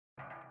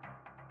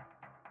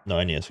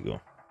9 years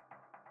ago.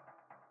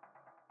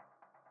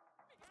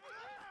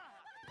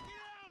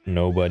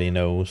 Nobody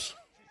knows.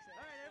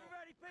 Alright,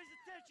 everybody pays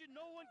attention.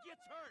 No one gets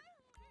hurt.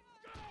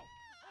 Go!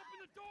 Open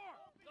the door!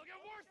 They'll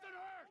get worse than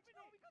hurt!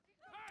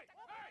 Hey!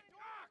 Hey!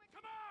 Ah!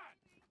 Come on!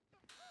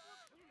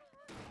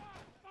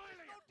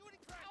 Finally! Don't do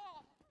any crap!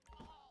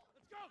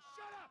 Let's go!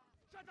 Shut up!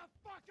 Shut the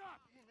fuck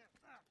up!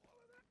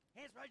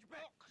 Hands behind your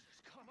back.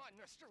 Come on,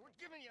 mister. We're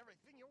giving you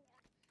everything you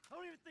want.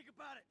 Don't even think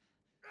about it.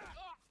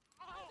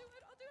 I'll do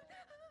it. Oh,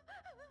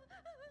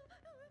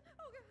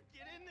 God.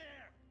 Get in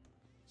there!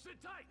 Sit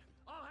tight!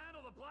 I'll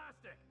handle the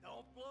blasting!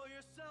 Don't blow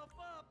yourself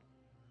up!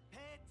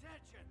 Pay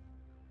attention!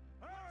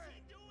 What's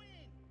he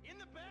doing? In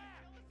the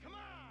back! Come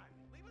on!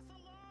 Leave us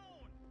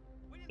alone!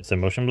 Is the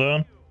motion blur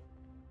on?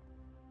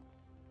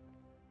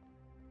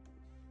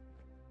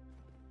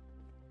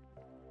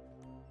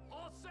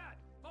 All set!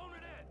 Phone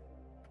it in!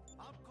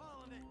 I'm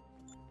calling it!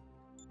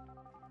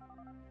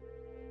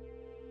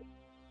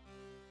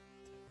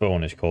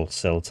 Phone is called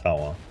Cell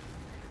Tower.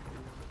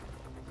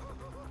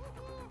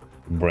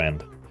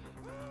 Brand.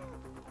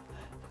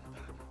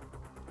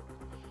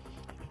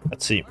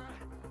 Let's see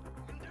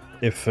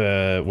if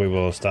we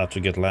will start to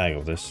get lag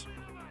of this.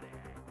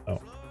 Oh,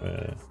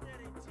 where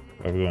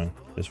are we going?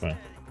 This way.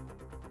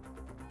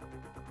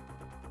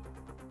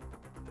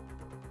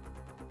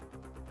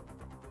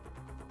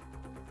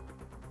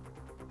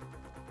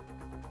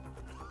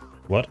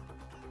 What?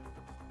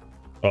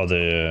 Oh,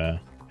 the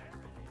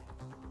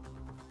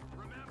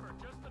Remember,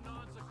 just the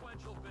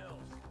non-sequential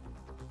bills.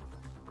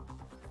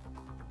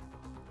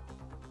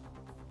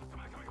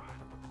 Come on.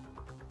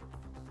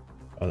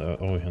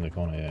 oh, in the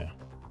corner, yeah.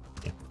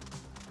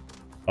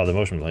 Oh, the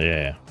motion blur, yeah.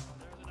 There's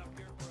enough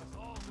here for us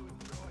all to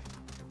enjoy.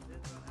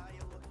 Depends on how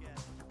you look at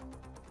it.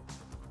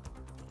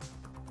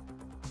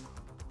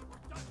 We're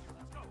done here.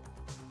 Let's go.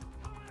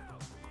 Come on out,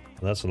 B.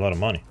 That's a lot of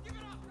money. Give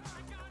it up.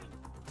 I got it.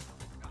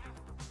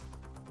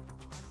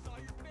 I saw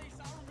your face.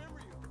 I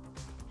remember you.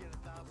 You get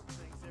 1,000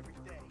 things every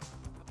day.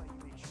 How about you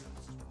make sure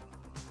this is one of them?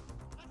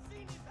 I've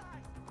seen his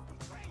eyes. He's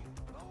crazy.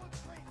 No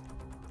one's crazy.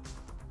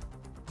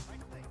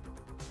 Right thing.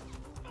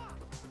 Fuck!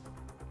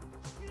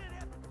 You didn't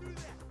have to do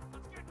that.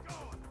 Let's get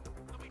going.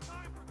 There'll be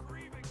time for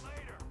grieving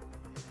later.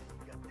 You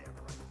got that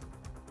right.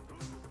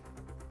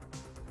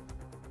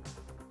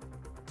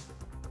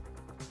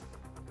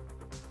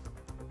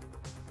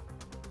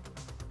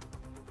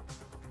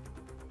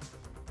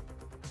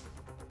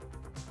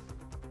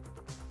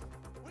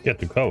 Get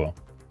the cover.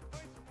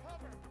 Find some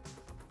cover.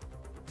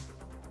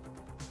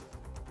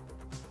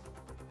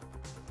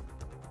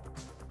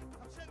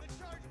 I'm setting the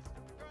charges.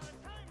 They're on a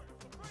timer,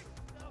 so brace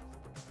yourselves.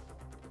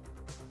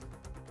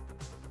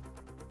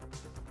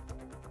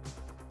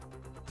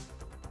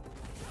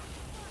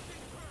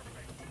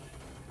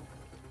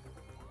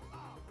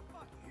 Oh,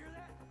 fuck, you hear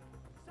that?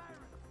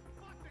 Sirens.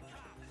 Fuck the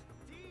cops.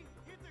 D,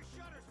 hit the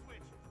shutter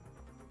switch.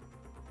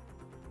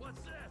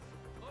 What's this?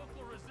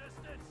 Local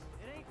resistance?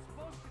 It ain't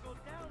supposed to go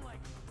down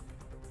like this.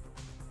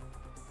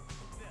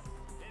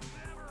 It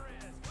never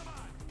is. Come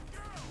on, go!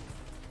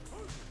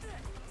 Who's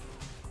next?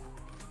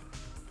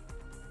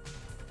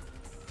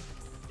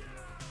 Get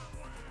out of the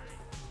way!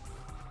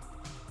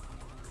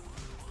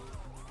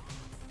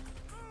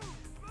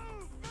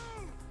 Move!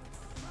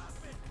 Drop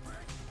it,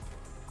 prick!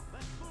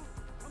 Let's move.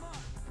 Come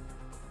on.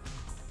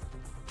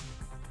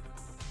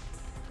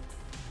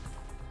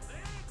 They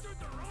answered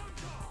the wrong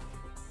call.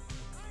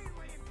 I ain't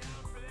laying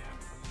down for them.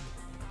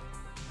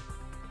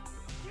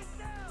 Get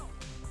down!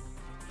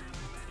 Can't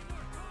be many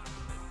more cops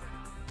in this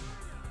town.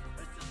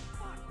 This is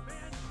fucked,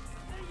 man.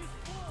 Thing is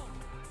blown.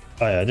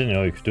 Oh, yeah, I didn't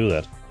know you could do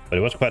that. But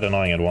it was quite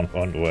annoying at one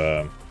point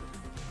where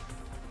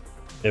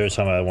every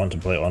time I want to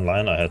play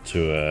online, I had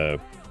to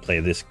play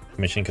this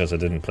mission because I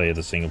didn't play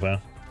the single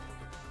player.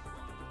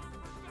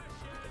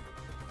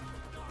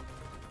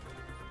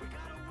 We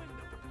got a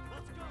window.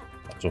 Let's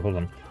go. So hold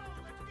on.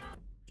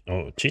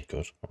 Oh, cheat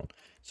code. Hold on.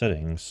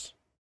 Settings.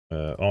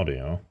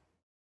 Audio.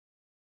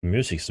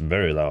 Music's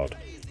very loud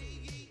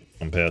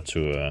compared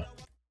to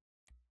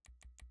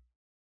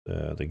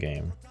the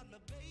game.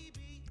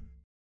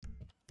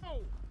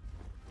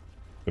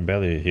 I can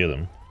barely hear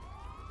them.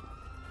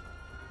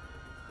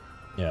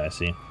 Yeah, I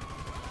see.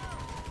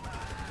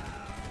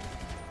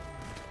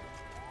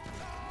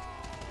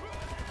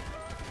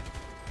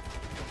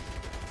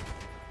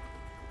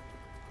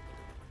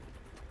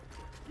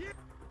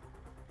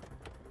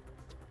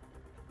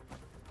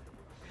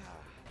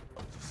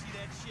 See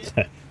that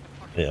shit?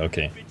 Yeah,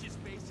 okay. Bitch's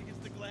face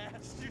against the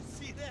glass. Did you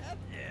see that?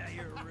 Yeah,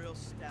 you're a real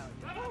stout.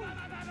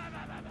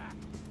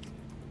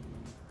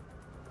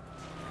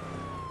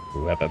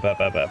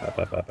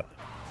 Wap-a-pa-pa-pa-pa-pa-pa. Fuck,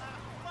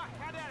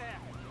 how'd that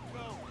happen?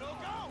 Go!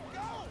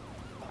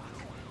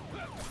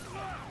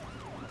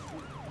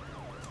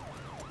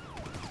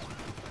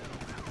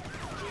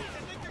 Jeez,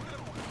 I think they're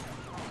gonna...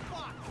 Oh,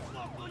 fuck!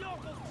 Local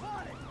yokels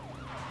caught it!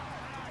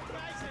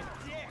 Guy's a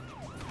dick!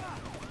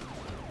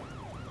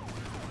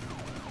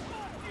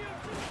 Fuck you,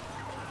 too!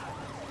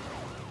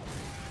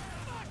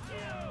 Fuck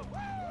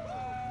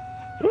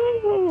you!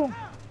 Woo!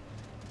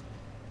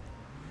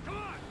 Come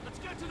on, let's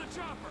get to the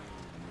chopper.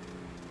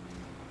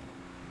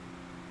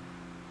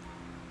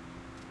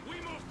 We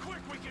move quick,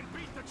 we can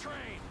beat the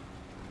train.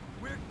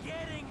 We're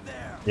getting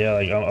there. Yeah,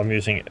 like I'm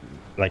using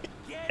like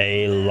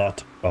a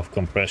lot of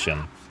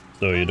compression,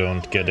 so you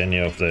don't get any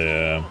of the.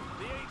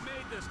 They ain't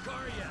made this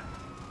car yet.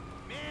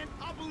 Man,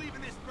 I'll believe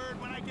in this bird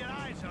when I get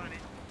eyes on it.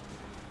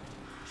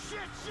 Shit,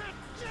 shit,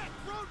 shit!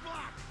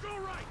 Roadblock! Go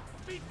right.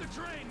 Beat the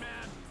train,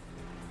 man.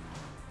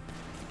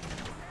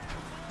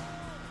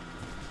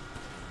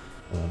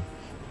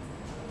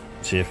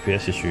 It's the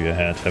FPS issue I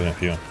had having a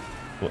few.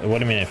 What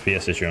do you mean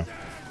FPS issue?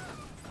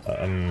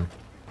 You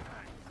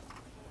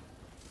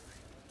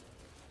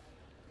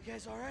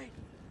guys all right?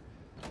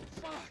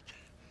 Fuck.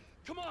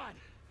 Come on.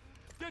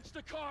 Ditch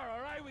the car,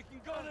 all right? We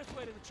can go this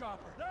way to the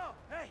chopper. No,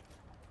 hey,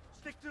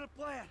 stick to the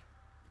plan.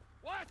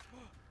 What?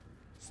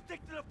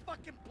 Stick to the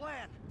fucking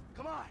plan.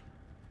 Come on.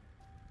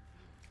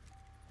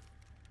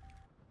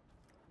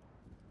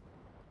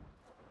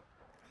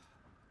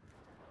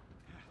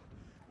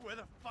 Where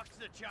the fuck's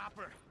the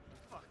chopper?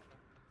 Fuck.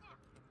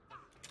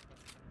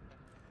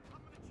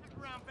 I'm gonna check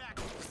around back.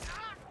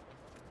 Ah!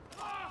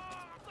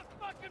 Ah! The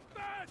fucking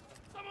bed!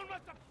 Someone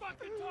must have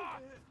fucking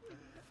talked!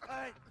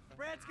 Alright,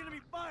 Brad's gonna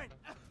be fine.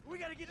 We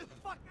gotta get the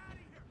fuck out of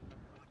here.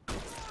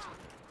 Ah!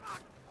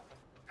 Fuck!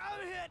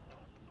 I'm hit!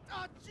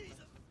 Oh,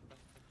 Jesus!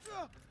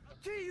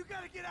 T, you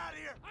gotta get out of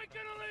here! I'm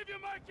gonna leave you,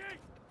 Mikey!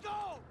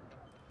 Go!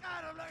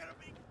 God, I'm not gonna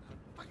be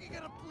fucking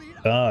gonna bleed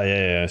out. Ah,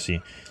 yeah, I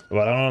see.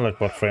 But I don't know like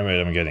what frame rate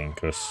I'm getting,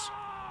 because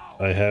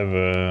I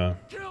have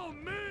Kill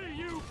me,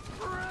 you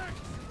prick!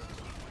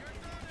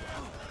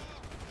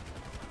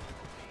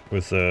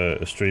 with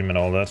a stream and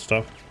all that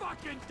stuff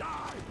Fucking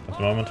die! at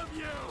the moment. All of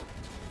you!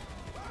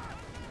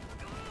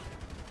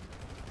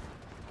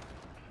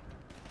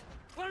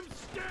 I'm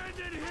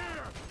standing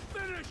here!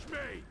 Finish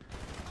me!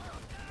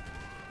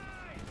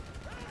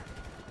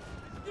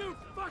 You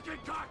fucking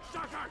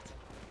cocksuckers!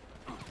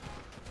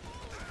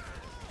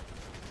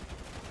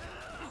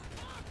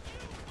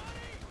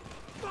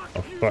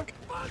 Oh fuck!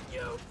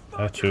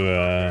 I have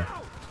to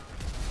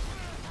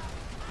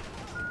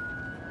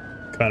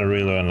kind of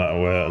relearn like,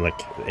 where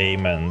like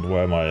aim and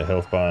where my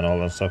health bar and all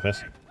that stuff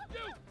is.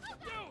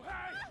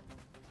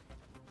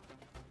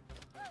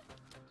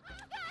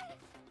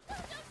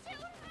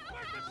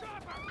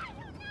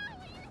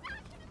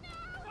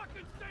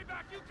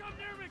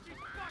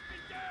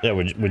 Yeah,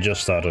 we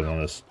just started on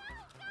this,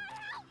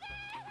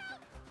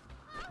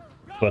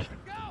 but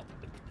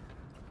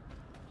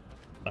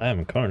I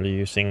am currently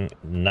using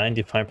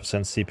 95%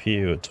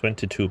 CPU,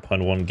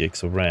 22.1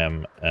 gigs of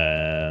RAM,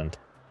 and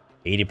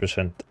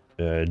 80%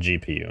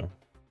 GPU.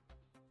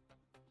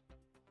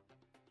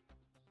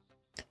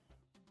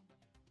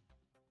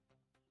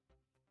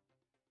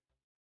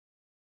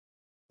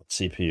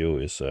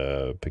 CPU is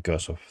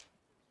because of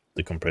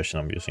the compression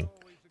I'm using.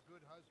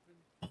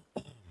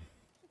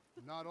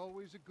 Not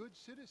always a good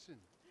citizen.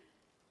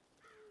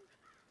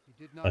 He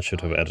did not I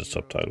should have die added a hero,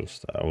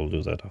 subtitles. I will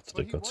do that after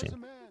the but he was a cutscene.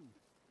 man,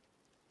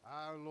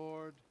 our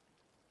Lord.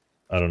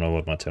 I don't know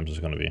what my temps is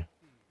going to be.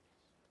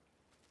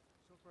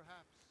 So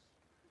perhaps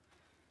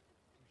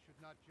we should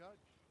not judge.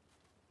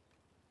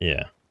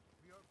 Yeah.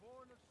 We are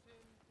born of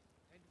sin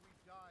and we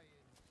die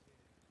in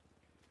sin.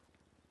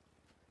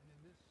 And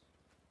in this,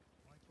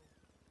 Michael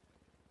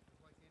is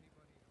like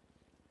anybody else.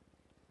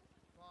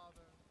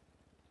 Father,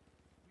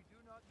 we do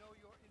not know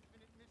your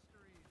infinite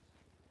mysteries,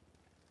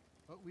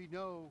 but we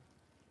know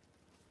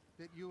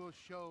that you will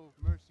show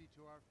mercy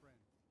to our friend.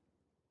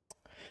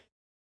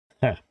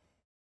 Huh.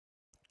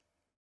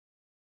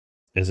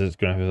 Is it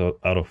going to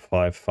be out of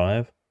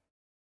 5.5?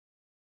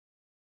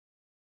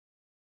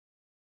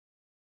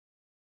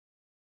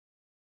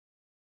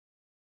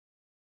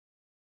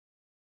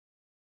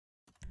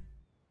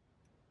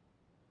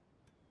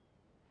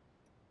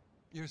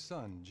 Your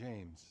son,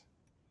 James.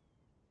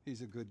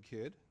 He's a good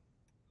kid.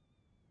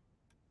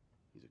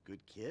 He's a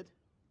good kid?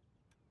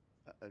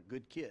 A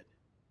good kid?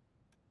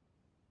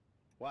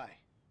 Why?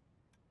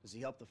 Does he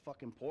help the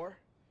fucking poor?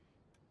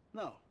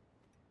 No.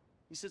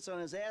 He sits on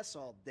his ass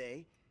all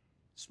day,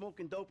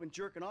 smoking dope and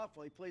jerking off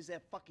while he plays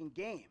that fucking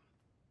game.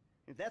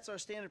 If that's our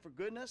standard for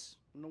goodness,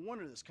 no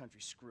wonder this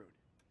country's screwed.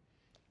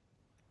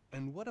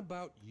 And what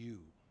about you?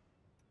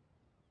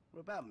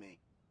 What about me?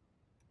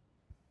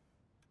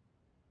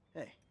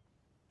 Hey.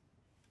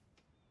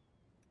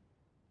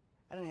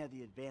 I don't have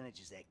the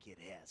advantages that kid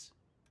has.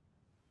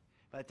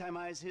 By the time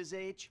I was his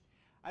age,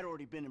 I'd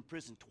already been in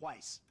prison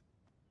twice.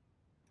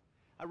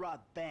 I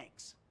robbed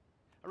banks.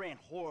 I ran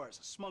whores.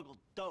 I smuggled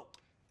dope.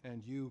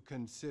 And you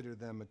consider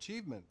them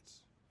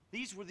achievements.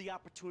 These were the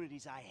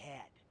opportunities I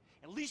had.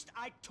 At least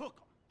I took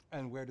them.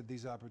 And where did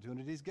these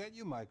opportunities get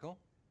you, Michael?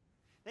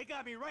 They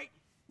got me right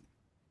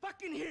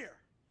fucking here.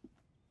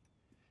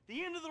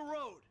 The end of the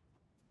road.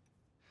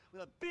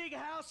 With a big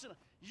house and a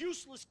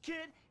useless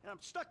kid, and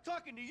I'm stuck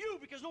talking to you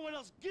because no one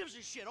else gives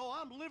a shit. Oh,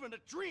 I'm living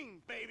a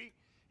dream, baby.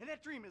 And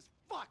that dream is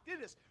fucked.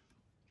 It is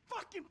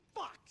fucking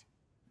fucked.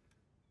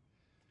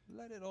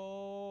 Let it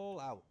all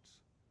out.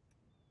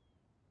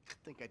 I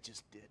think I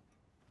just did.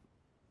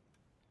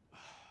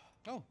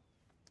 Oh,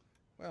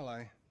 Well,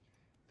 I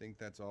think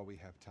that's all we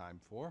have time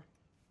for.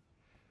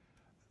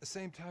 The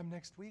same time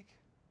next week?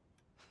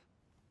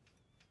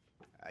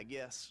 I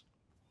guess.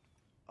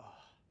 Oh.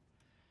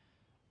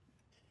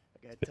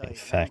 I gotta tell you, I'm not too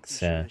Facts,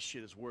 sure yeah. this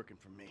shit is working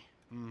for me.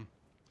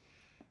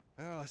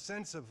 Well, a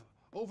sense of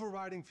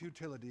overriding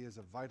futility is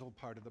a vital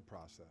part of the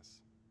process.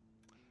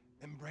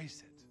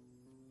 Embrace it.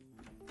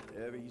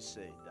 Whatever you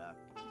say, Doc.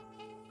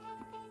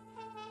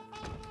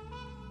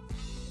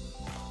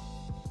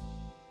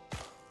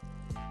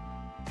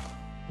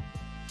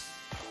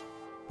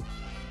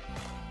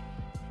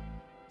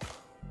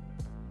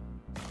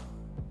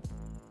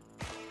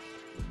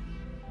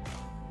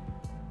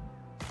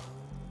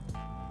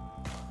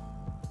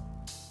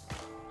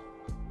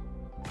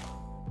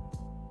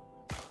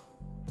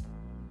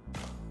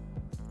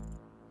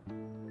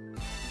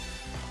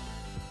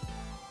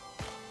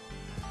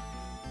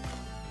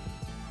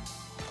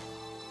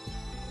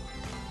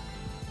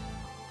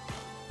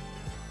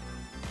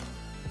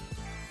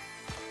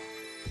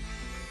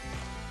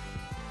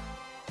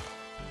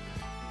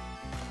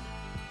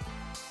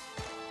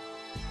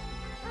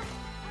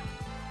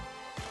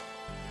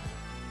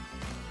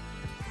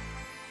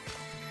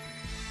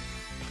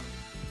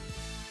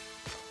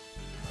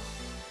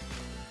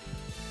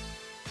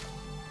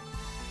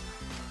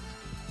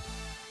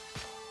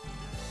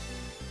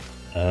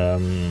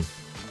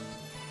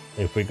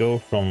 If we go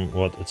from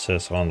what it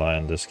says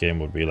online, this game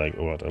would be like,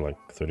 what, like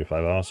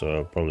 35 hours, so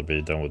I'll probably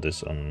be done with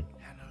this on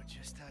I know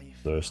just how you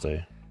feel.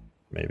 Thursday,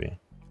 maybe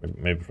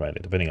Friday,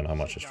 depending on how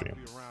much I Shit gotta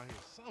stream. be around here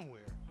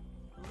somewhere.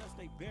 Unless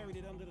they buried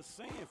it under the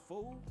sand,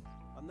 fool.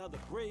 Another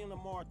brilliant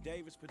Lamar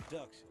Davis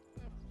production.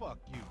 Man, fuck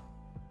you.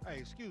 Hey,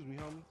 excuse me,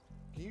 homie.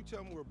 Can you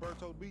tell me where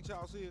Berto's beach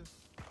house is?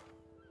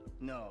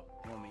 No,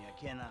 homie, I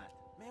cannot.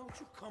 Man, would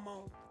you come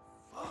on?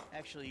 Fuck.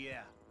 Actually,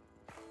 yeah.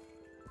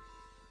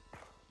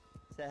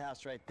 It's that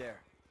house right there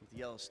with the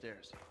yellow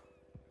stairs.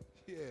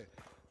 Yeah.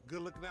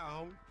 Good looking out,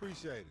 homie.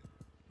 Appreciate it.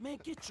 Man,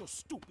 get your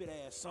stupid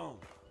ass on.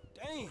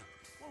 Damn.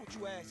 Why don't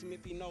you ask him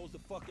if he knows the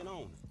fucking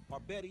owner? Or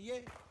better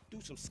yet,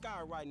 do some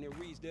skywriting that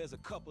reads there's a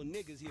couple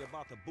niggas here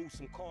about to boost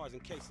some cars in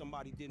case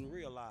somebody didn't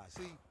realize.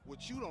 See,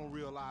 what you don't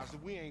realize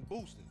is we ain't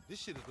boosting. This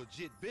shit is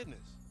legit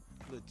business.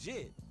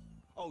 Legit?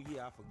 Oh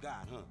yeah, I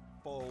forgot, huh?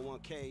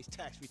 401ks,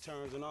 tax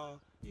returns and all?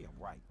 Yeah,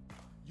 right.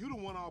 You the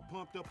one all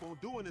pumped up on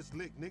doing this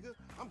lick, nigga.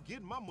 I'm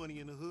getting my money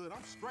in the hood.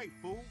 I'm straight,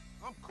 fool.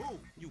 I'm cool.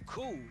 You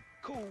cool?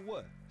 Cool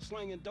what?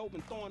 Slinging dope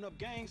and throwing up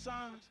gang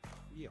signs?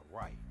 Yeah,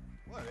 right.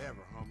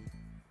 Whatever, homie.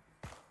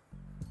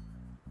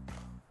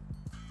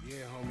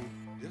 Yeah,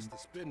 homie. This the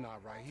spin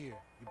knot right here.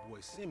 Your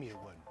boy Simeon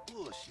wasn't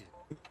bullshit.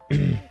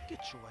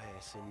 Get your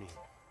ass in there.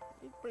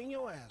 Hey, bring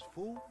your ass,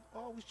 fool.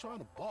 Always trying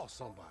to boss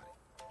somebody.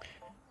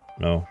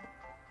 No.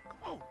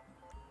 Come on.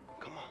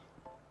 Come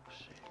on.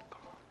 Shit,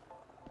 come on.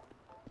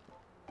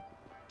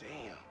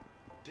 Damn.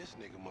 This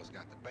nigga must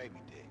got the baby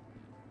dick.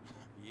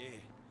 Yeah,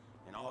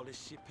 and all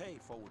this shit paid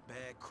for with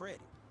bad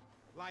credit.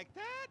 Like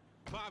that?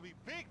 Bobby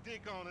big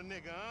dick on a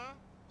nigga, huh?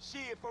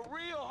 Shit, for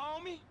real,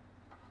 homie?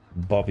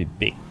 Bobby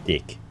Big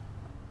Dick.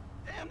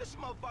 Damn, this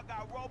motherfucker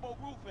got robo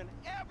roof and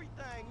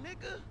everything,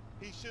 nigga.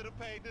 He should have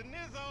paid the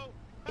nizzo.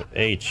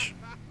 H.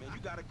 Man,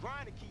 you gotta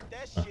grind to keep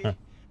that shit.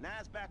 Now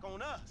it's back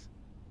on us.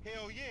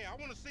 Hell yeah, I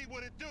want to see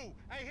what it do.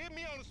 Hey, hit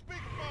me on the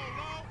speakerphone,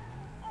 Long.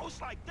 Oh, it's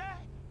like that?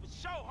 For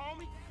sure,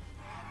 homie.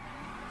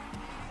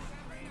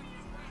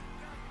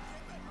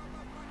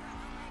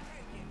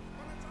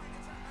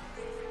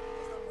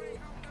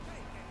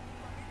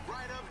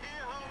 Right up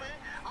here, homie.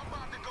 I'm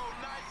about to go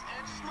nice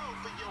and slow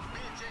for your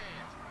bitch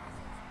ass.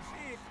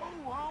 Shit,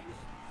 cool, homie.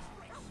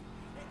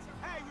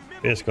 Hey,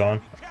 remember, It's we gotta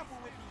gone. be careful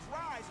with these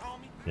rides,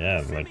 homie. Yeah,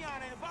 like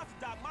Simeon ain't about to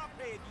dock my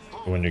pay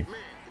again. when you Man,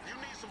 if you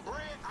need some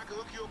bread, I can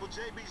hook you up with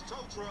JB's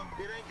tow truck.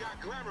 It ain't got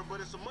glamour,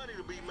 but it's some money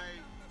to be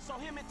made. So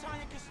him and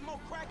Tanya can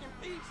smoke crack in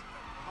peace?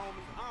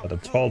 Homie, I'm but a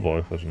good. tall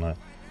boy was nice.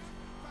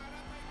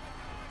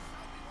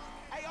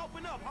 Hey,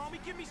 open up, homie.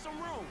 Give me some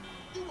room.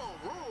 You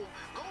want room?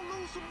 Go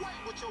lose some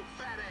weight with your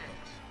fat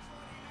ass.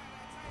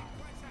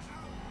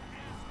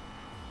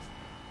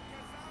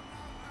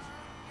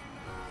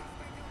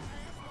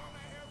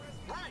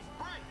 Right.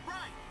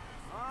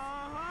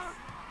 Uh-huh.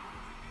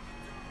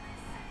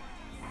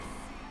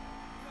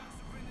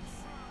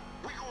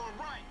 We going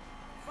right.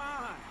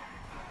 Fine.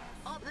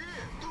 Up here,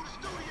 through the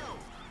studio.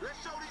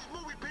 Let's show these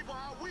movie people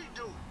how we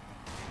do.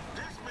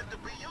 This meant to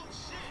be your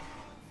shit.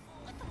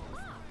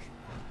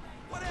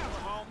 Whatever,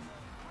 homie.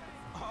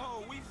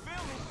 Oh, we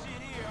filming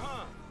shit here,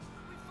 huh?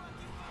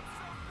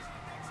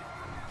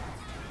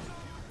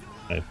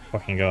 I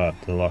fucking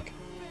got the lock.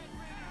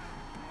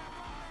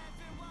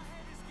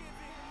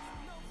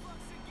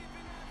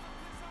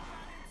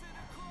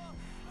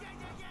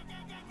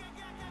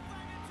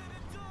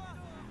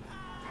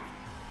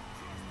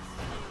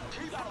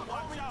 You gotta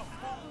watch out,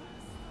 fool.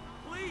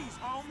 Please,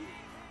 homie.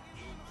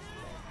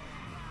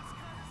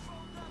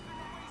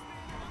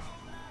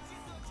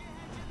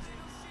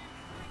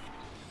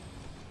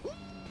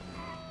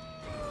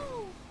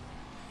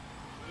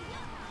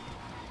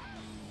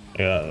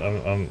 Yeah,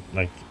 I'm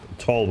like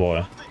tall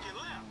boy. Thinking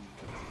left.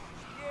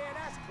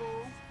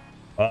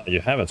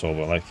 You have a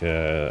turbo, like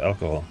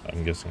alcohol,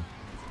 I'm guessing.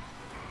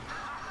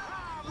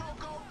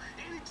 Loco,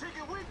 any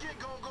ticket we get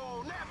gon' go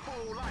on that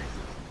fool license.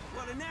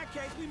 Well, in that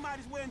case, we might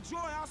as well enjoy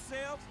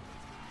ourselves.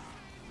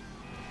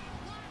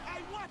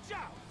 Hey, watch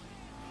out!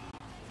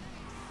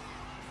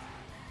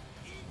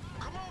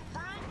 Come on,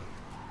 Frank!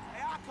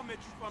 Hey, I'll come at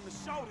you from the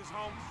shoulders,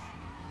 homies.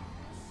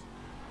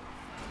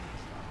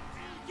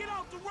 Get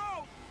off the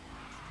road!